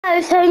Oh,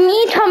 so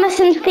me, Thomas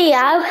and Theo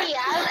are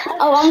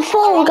on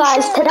Fall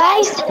Guys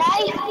today.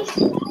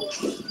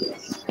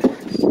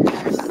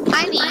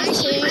 I need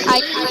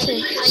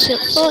to shut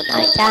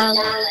Fortnite down.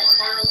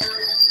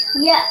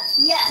 Yeah,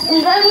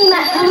 we've only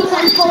met once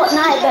on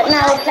Fortnite, but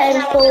now we're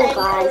playing Fall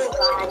Guys.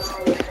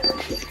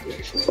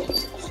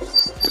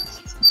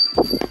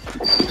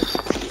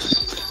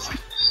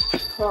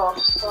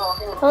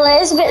 Well,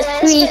 it is a bit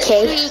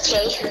freaky.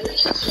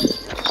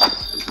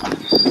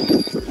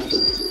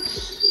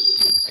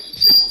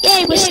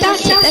 Yeah, we're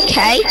starting,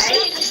 okay.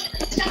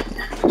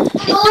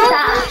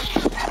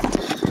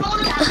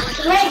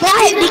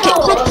 Right, we get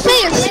quick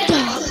first.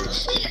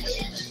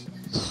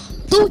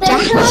 Do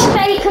There's some that.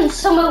 fake and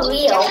some are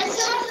real.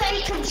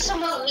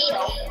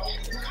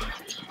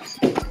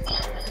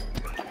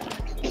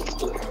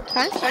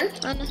 Okay,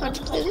 I know how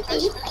to do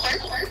this.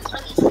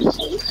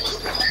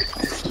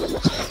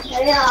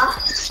 Yeah.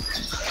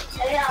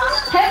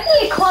 Hopefully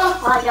you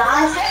qualify,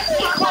 guys.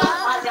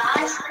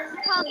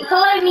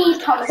 Follow me,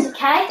 Thomas,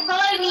 okay?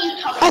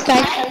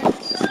 Okay.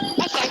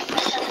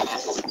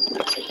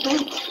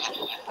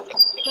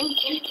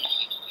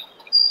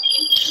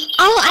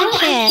 Oh, I'm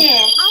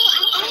here.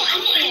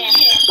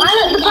 I'm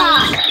at the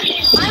back.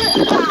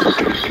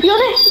 You're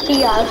the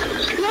Theo.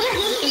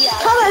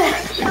 Thomas.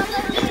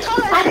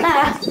 I'm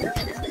there.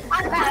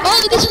 Oh,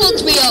 this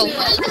one's real.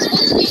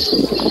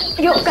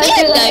 You're going Yeah,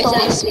 to no,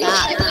 this this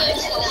map.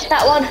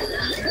 That one.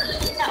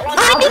 I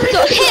didn't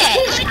got hit.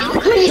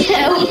 Me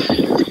too.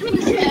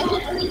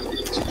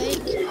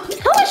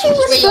 How much you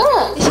was Real.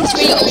 there? This is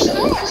real.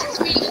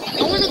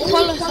 I want to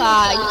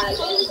qualify.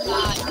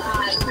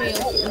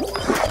 Real.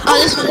 Oh,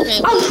 this one's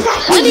real.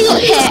 I nearly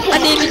got hit. I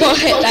nearly got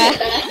hit there.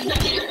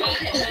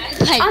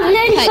 Pain. I'm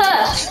nearly Pain.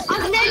 first.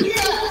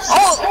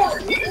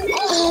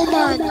 Oh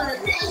man.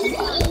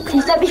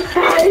 Please let me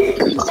fail.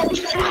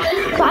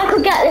 But I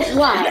could get this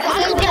one.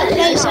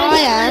 Yes, I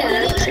am.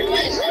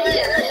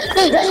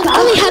 No, I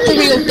only had the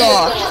real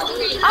door.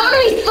 I'm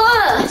going to be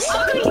first.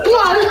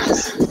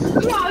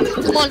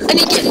 Come on, I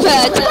need to get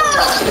third.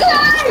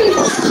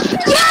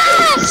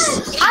 Yes!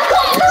 I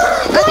got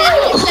I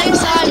didn't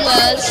know I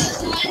was.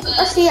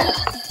 Let's see it.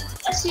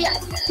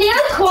 Theo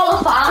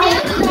qualified.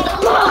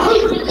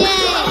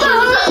 Yay!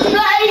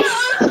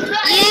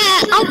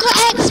 Yeah, I've got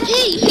XP.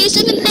 Who's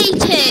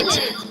eliminated?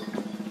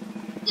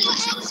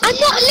 I'm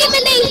not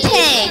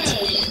eliminated.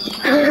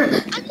 Are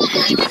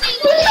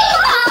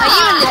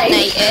you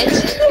eliminated?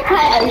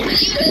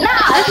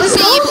 I can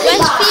see you.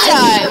 Where's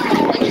Theo?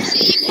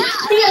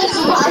 Theo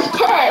survived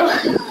too.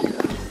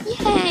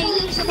 Yay,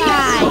 you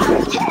survived.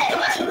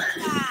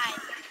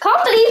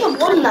 Can't believe I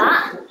won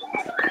that.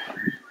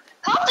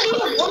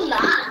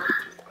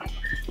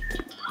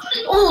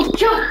 Oh,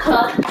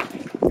 jumper.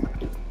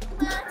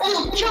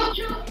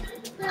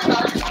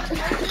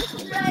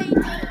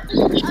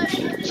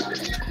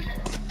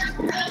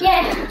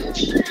 Yeah.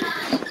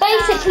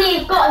 Basically,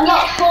 you've got to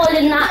not fall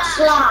in that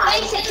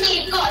slide.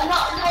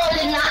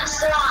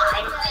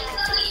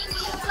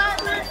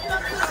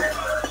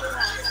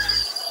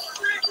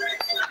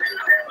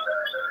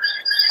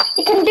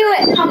 You can do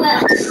it,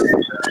 Thomas.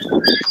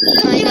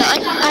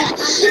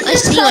 I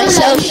see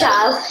myself.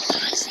 Show.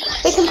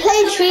 We can play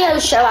trio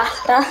show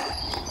after.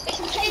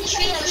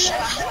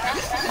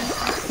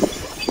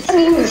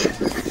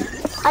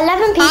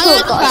 11 people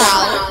have got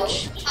crouch.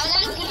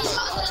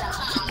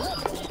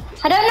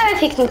 I don't know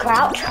if you can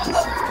crouch.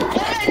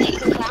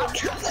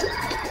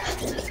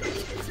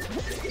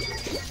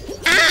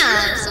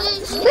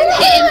 Someone's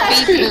hitting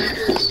people.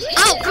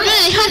 Oh, no,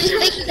 they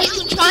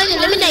can try and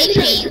eliminate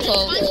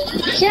people.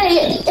 Yeah,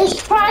 it's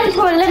trying to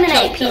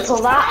eliminate people,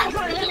 that.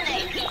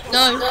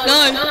 No.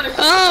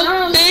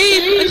 Oh,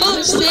 babe, I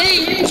can't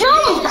see.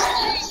 Jump!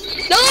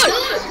 No!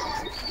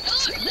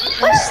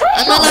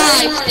 I'm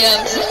alive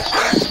still.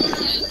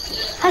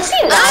 I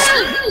see that.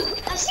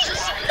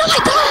 No, I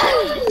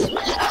don't!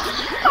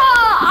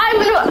 Oh,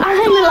 I'm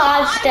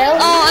alive still.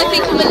 Oh, I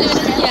think I'm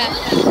eliminated.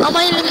 Yeah. Am I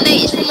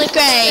eliminated from the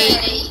grave?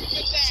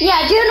 Yeah,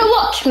 do you want to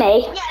watch me?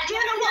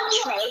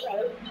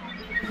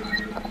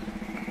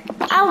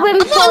 I'll win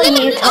for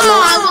you, Thomas.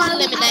 Oh, I was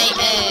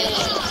eliminated.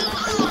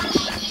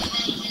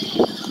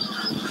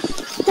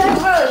 Don't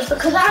worry,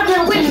 because I'm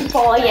going to win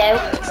for you.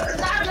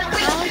 I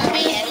was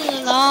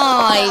being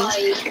alive.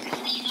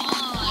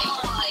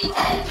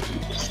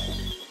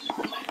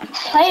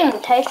 Play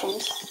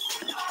invitations.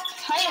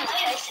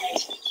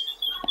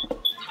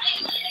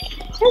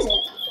 Is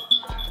it?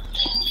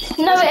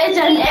 No, it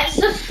isn't. It's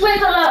the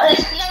swiveler.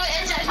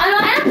 And I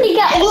actually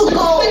get all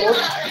gold.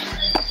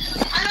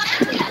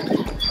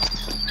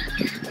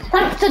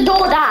 Thanks to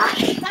DoorDash.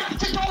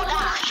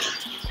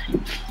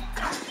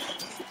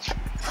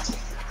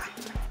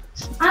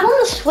 I'm on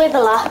the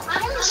swiveler.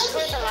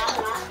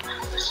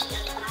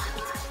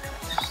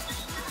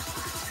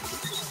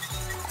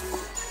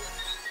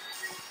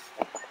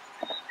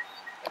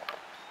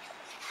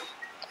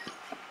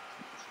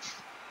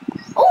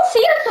 Oh,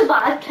 Theo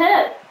survived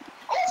too.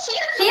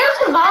 Theo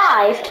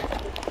survived.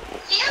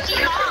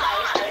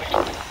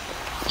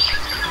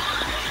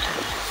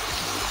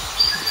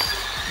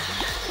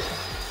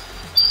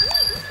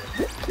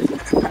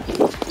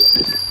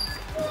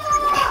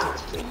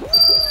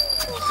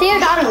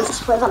 Theodonis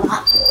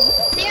Swiveller.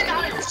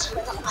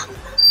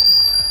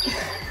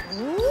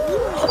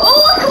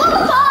 Oh, I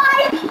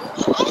qualified!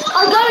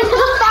 I'm going to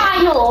the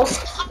finals.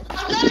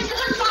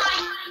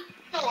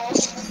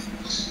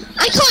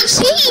 I can't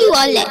see you,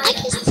 Alex. I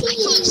can see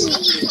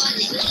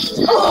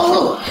you.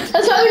 Oh,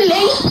 there's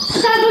only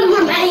 7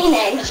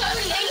 remaining.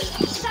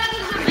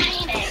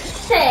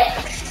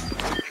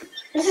 6.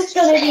 This is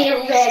going to be a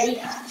really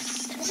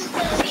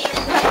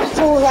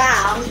full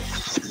round.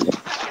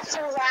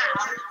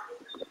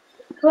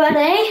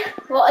 Ready?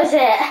 What is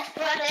it?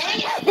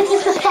 This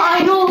is the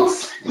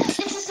finals.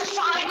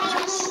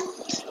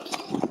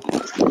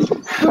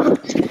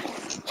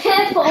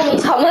 Cheer for me,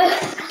 Thomas.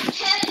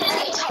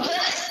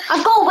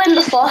 I've got to win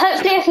before.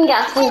 Hopefully I can get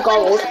a full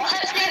gold.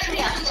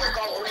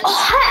 Oh,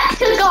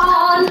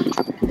 hexagon!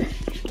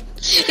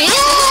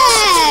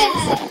 Yes!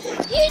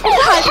 You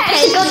know how to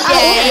play this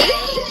game.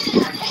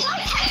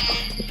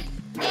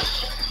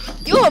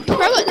 You're a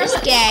pro at this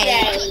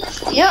game.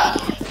 Yep.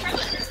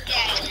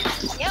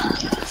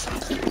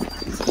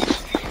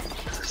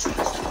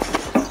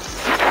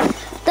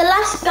 The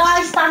last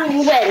guy standing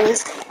wins.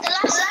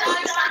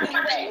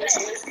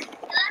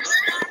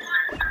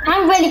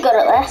 I'm really good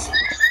at this.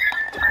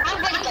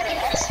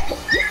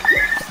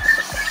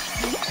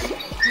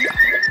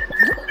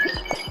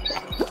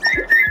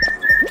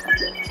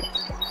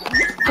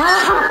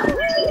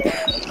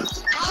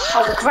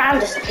 Oh, the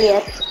ground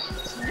disappeared.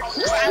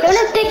 I'm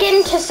gonna dig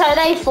into so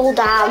they fall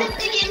down.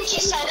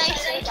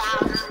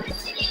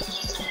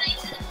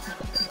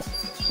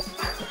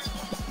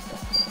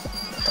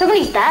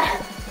 Somebody's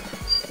dead.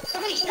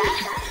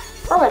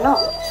 Oh, they're not.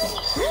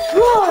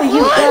 Whoa,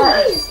 you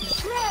dead.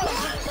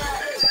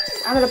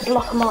 I'm gonna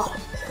block them off.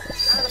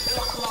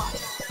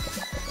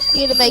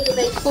 You're gonna make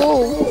it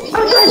cool.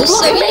 I'm gonna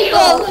block them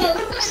off.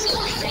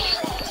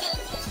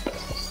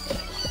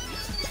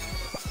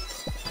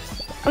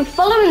 I'm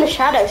following the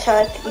shadow so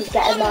I can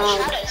get him out.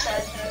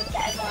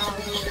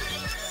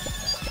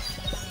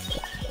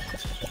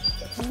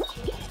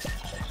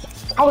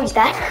 Oh, he's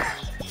there.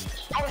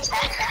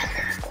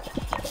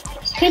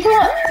 People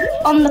are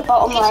on the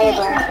bottom layer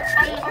there.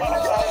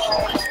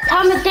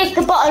 Time to dig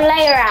the bottom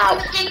layer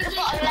out.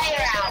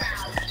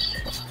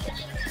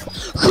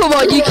 Come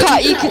on, you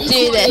can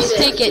do this.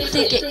 Dig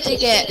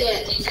it.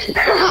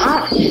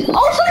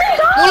 Oh, somebody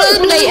died! All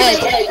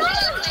eliminated.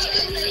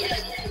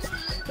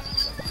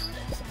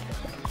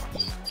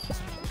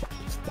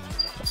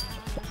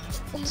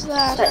 What's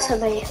that? That's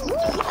somebody.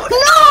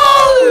 No!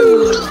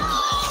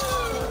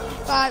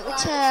 Right,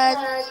 return.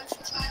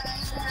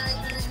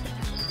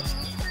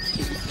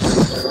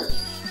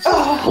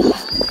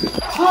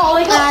 Oh,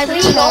 we got 3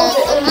 goals.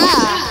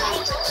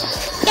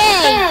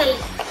 Yay!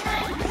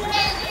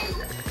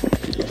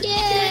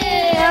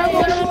 Yay!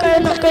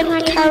 I'm not going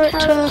my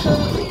character.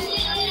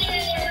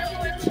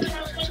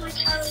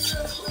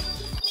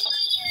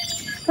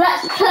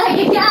 Let's play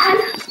again.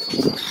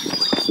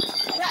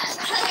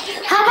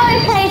 How about we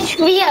play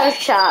Trio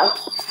Show?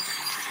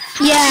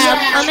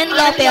 Yeah, I'm in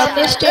lobby. I'm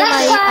just doing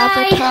my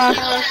avatar.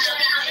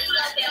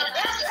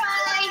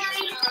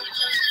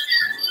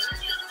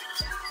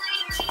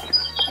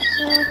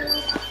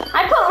 I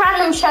put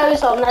random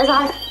shows on. There's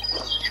like.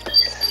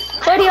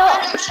 What are you?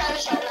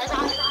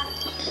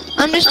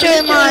 I'm just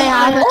doing my Oh,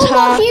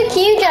 avatar. a few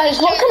Qjos.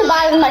 What can I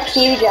buy with my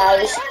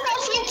Qjos?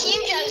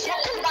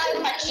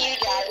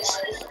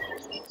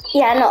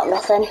 Yeah, not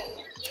nothing.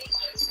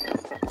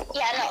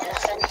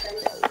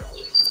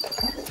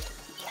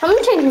 I'm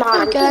gonna change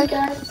mine.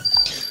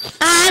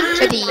 I'm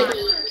ready.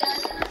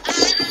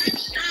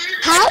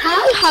 How do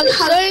you have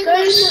so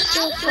much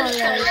stuff on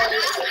it?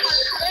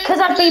 Because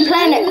I've been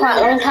playing it quite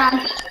a long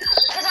time.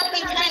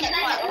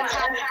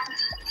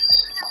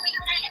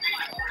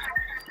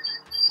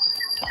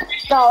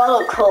 Oh, I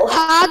look cool.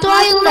 How do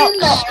I unlock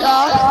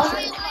stuff?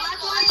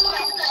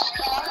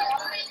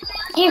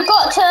 You've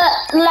got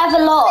to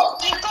level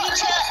up.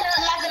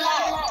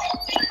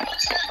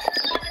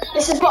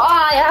 This is what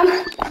I am.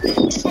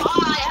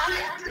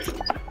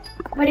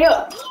 Ready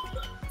up.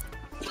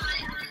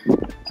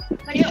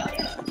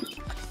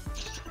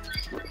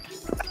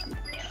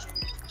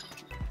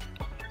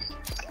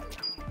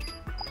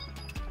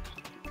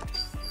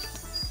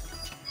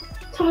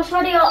 Thomas,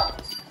 ready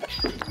up.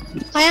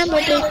 I am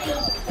ready.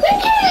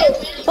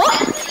 What?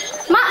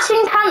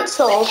 Matching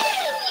cancelled.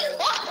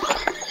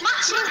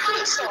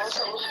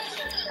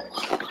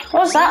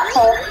 What's that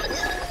for?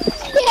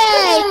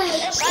 Yay!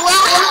 Wow, it's fun!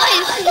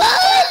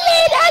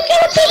 I'm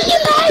gonna beat you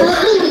guys!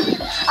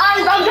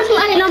 I'm just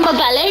laying on my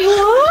belly.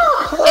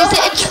 Is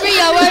it a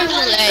trio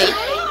only?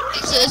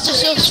 So it's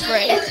just us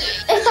three?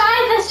 It's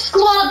either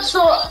squads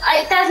or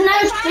there's no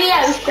trio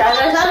show.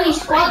 There's only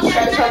squad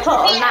show, so I put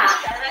on that.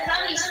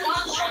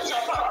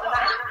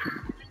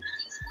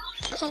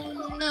 Oh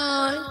no.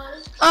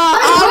 Oh,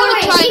 I want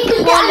to try and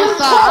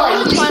qualify. I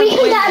want to try and We can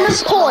win get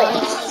this enough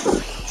points.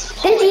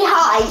 Dizzy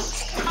height.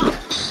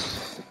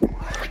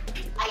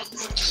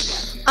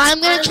 I'm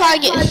going to try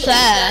and get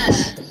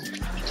first.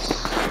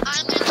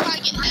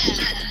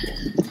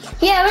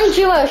 Yeah, in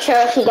duo show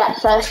if you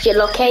get first, you're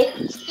lucky.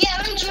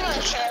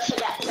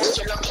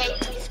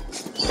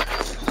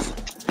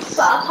 But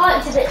our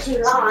party's a bit too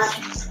large.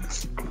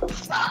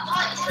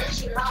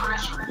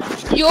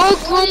 You're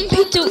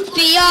Grumpy Duck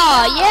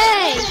VR,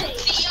 yay!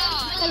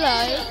 Hello,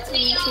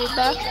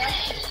 YouTuber.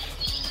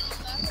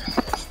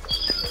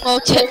 Well,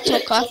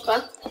 TikToker.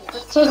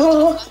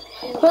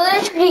 Well,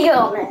 let's be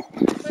on it.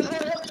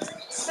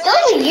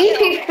 Still the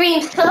YouTube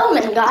stream's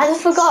filming, guys. I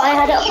forgot I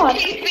had it on.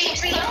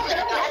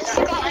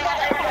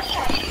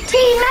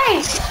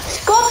 Teammates,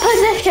 squad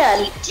position.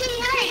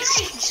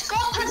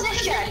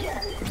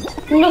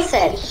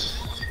 Nothing.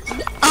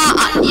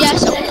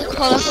 Yes, I want to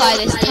qualify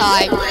this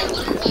time.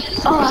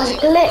 Oh,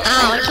 glitch.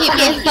 Ow, I keep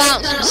getting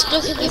bounced. I'm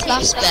stuck in this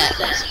last bit.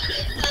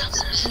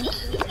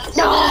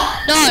 No,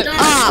 No,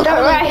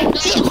 don't worry. I'm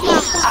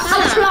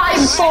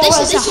flying forward.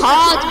 This is a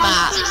hard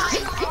map.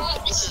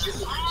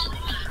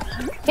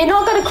 You're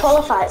not going to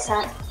qualify it,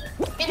 Sam.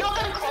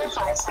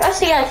 Let's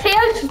see,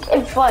 Theo's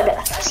in front.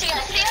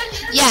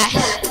 Yes.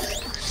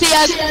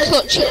 Theo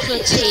clutching for a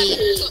team.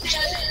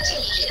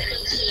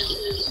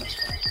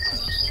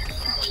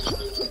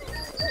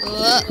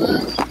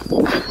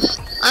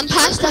 I'm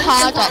past the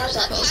hard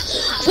obstacles.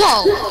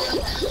 Whoa!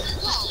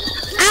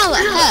 Ow,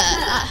 that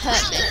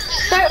hurt me.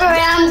 Don't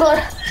worry, I'm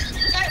good.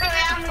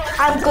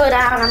 I'm good,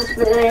 I'm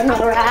feeling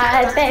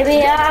alright,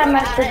 baby, I'm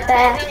at the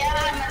best.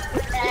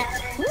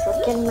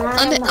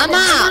 I'm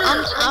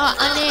out,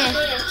 I'm near.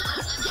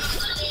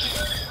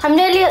 I'm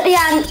nearly at the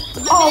end.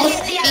 Oh,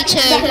 Me too.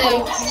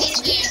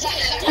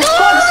 No!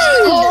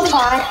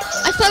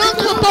 I fell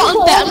onto a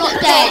bottom bit, I'm not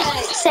dead.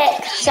 6,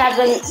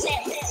 7,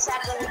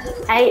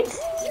 8.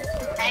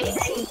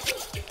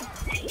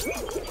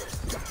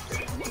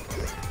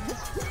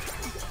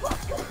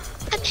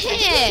 I'm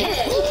here.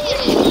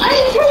 I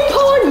need 2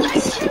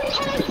 points.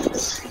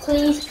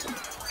 Please.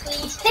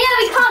 Theo,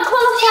 we can't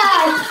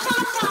qualify.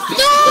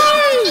 No!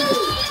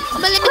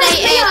 I'm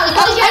eliminated.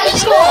 I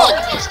scored.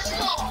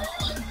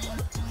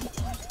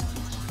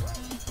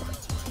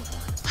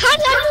 How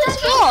did I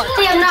score?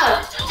 Theo, no.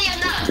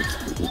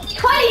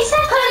 20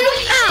 seconds.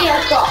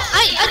 Theo's got. I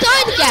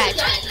died again.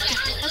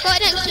 I got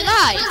an extra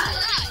life.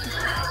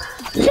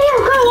 Theo,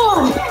 go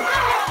on.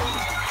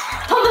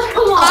 Thomas,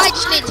 come on. I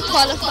just need to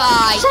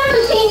qualify.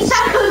 17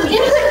 seconds.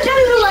 You can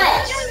do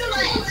it.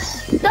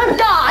 Don't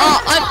die. Oh,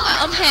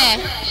 I'm here.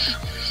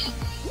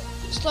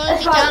 Slowing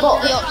me down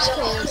with the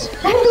obstacles.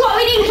 This is what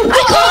we need to I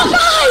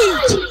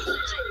qualified!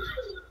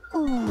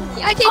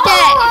 I did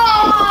it!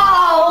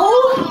 Oh!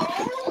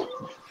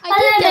 I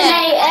did it!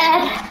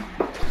 Eliminated.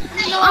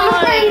 No. I'm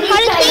afraid you How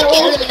did we failed.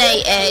 get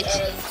eliminated?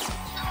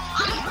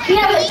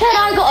 Yeah, but it said I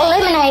got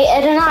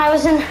eliminated and I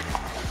was in...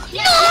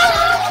 No!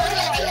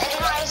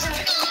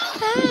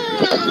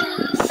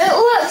 It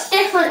works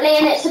differently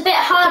and it's a bit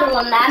harder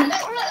on them.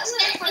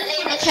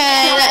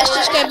 Okay, let's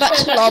just go back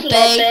to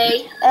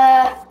lobby.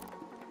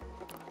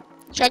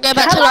 Should I go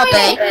back to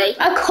lobby?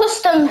 A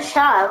custom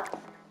show.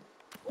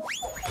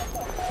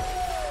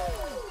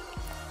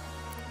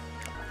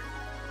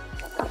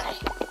 Okay.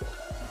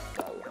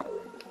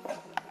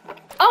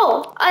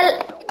 Oh,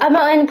 I'm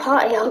not in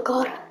party. Oh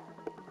god.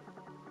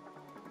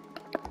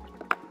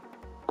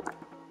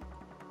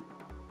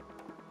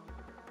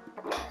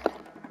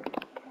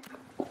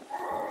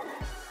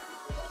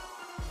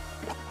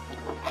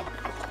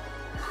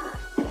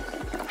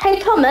 Hey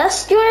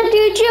Thomas, do you want to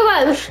do a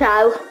duo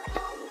show?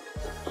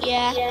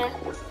 Yeah.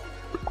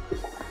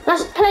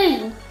 Let's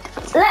play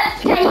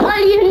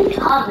Onion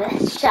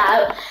Thomas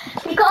show.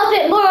 We've got a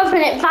bit more of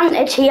an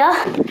advantage here.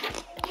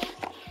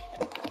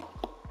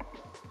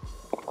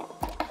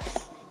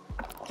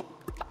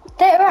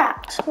 They're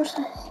rats. What's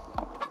this?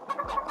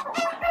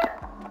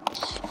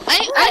 I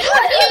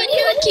have you and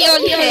Yuki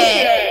on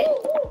here.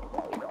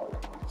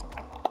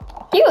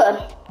 You are?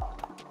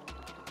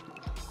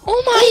 Oh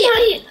my!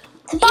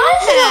 Tobias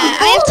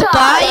I have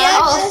Tobias.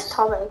 Oh, it's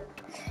Tommy.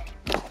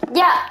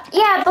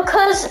 Yeah,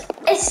 because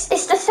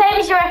it's the same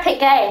as your Epic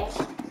Games.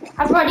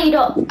 I've readied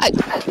up.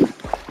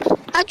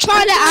 I'm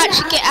trying to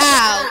actually get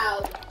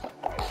out.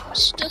 I'm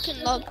stuck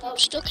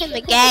in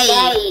the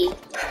game.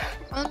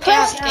 I'm out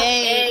the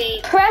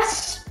game.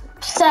 Press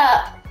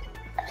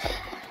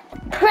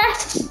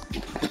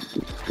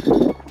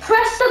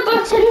the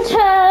button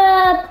to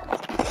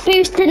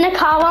boost in the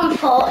car on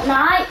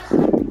Fortnite.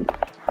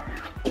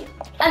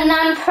 And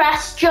then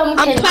press jump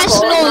in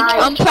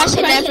Fortnite. I'm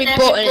pressing every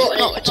button, it's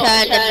not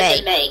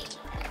returning me.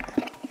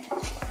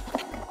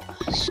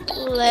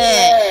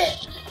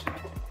 Glitch.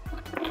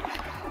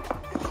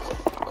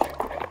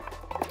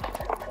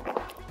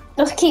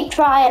 Just keep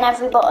trying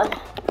every button.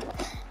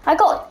 I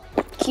got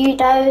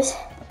kudos.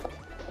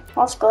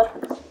 That's good.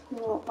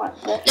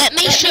 Let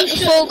me shut the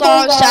 4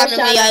 guards down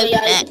and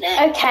reopen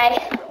it. Okay.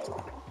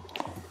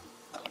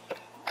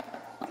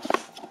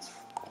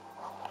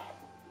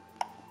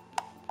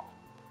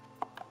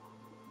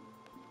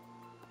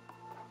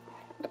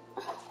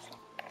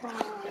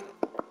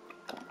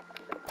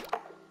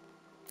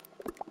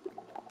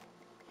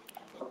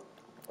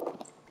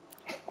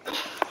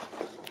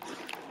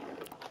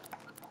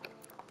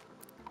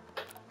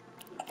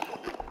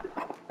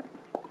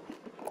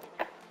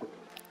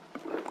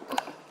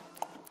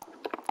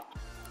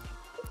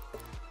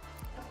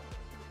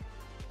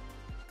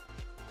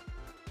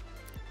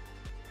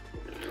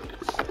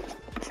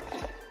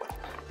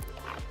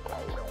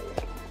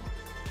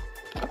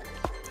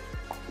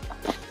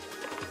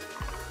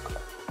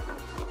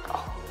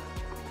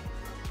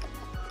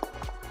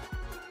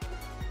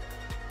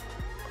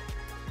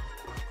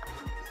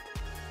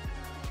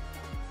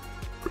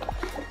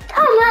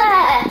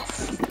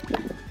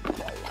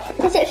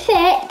 Is it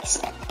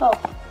fixed? Oh.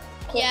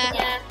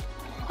 Yeah.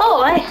 Oh,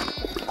 right.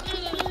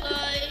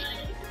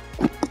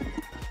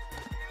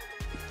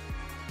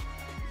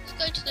 Let's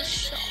go to the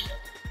shop.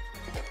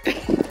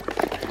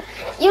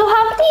 You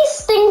have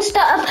these things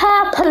that are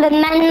purple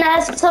and then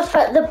there's stuff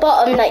at the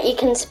bottom that you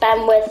can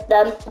spend with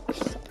them.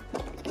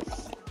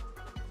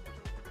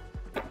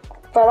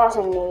 But that's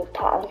a new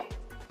pattern.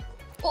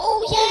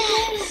 Oh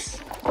yes!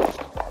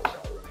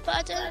 But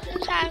I don't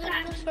think I have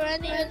enough for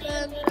any of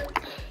them.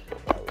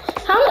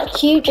 How much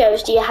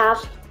Q-Joes do you have?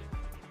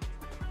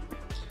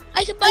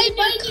 I could buy a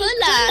new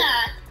colour.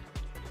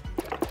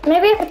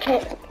 Maybe I could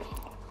take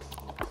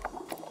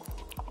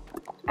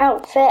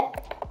outfit.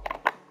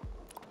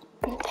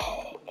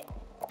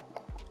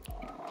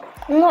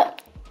 I'm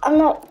not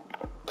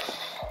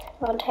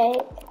I'll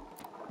take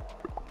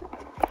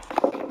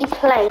you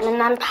plain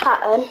and then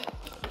pattern.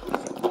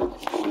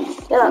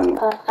 Yeah, that's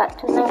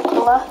perfect. And then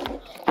colour.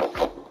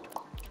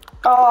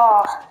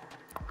 Oh,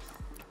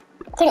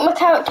 I think my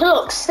character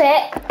looks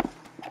sick.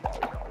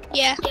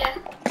 Yeah.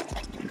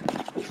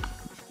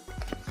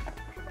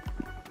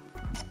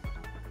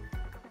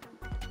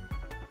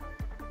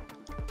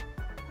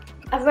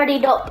 I've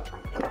readied up.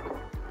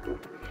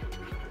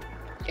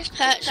 Just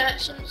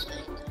purchase something.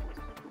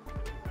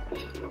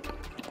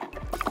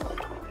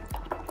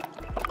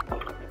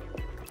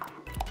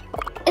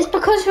 It's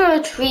because we're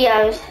a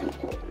trio.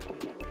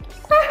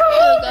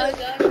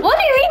 Go. What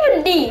do you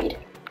even need?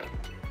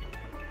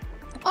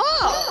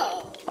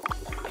 Oh!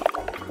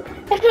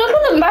 If you look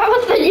at the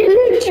marathon, you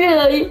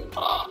literally.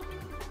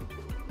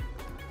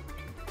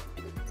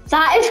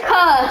 That is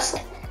cursed.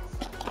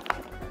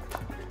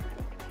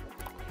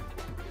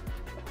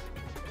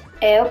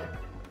 Ew.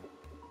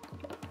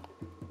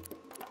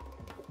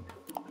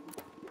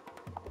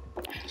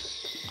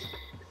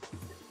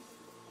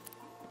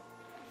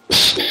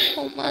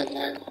 Oh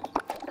man.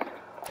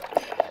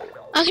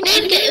 I can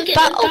even get a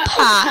battle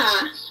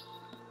pass.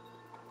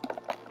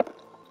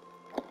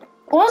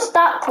 What's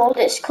that called?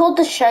 It's called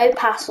the show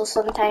pass or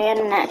something,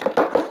 isn't it?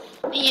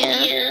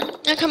 Yeah.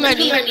 I can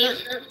ready.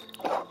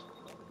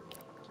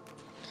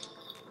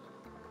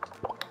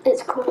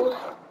 It's called.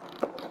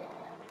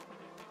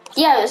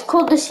 Yeah, it's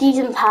called the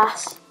season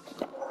pass.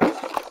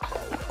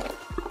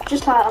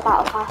 Just like a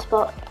battle pass,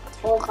 but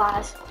for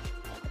guys.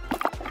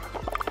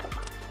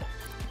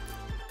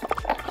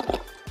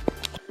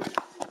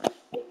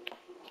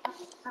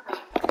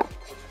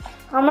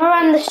 I'm gonna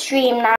run the stream now.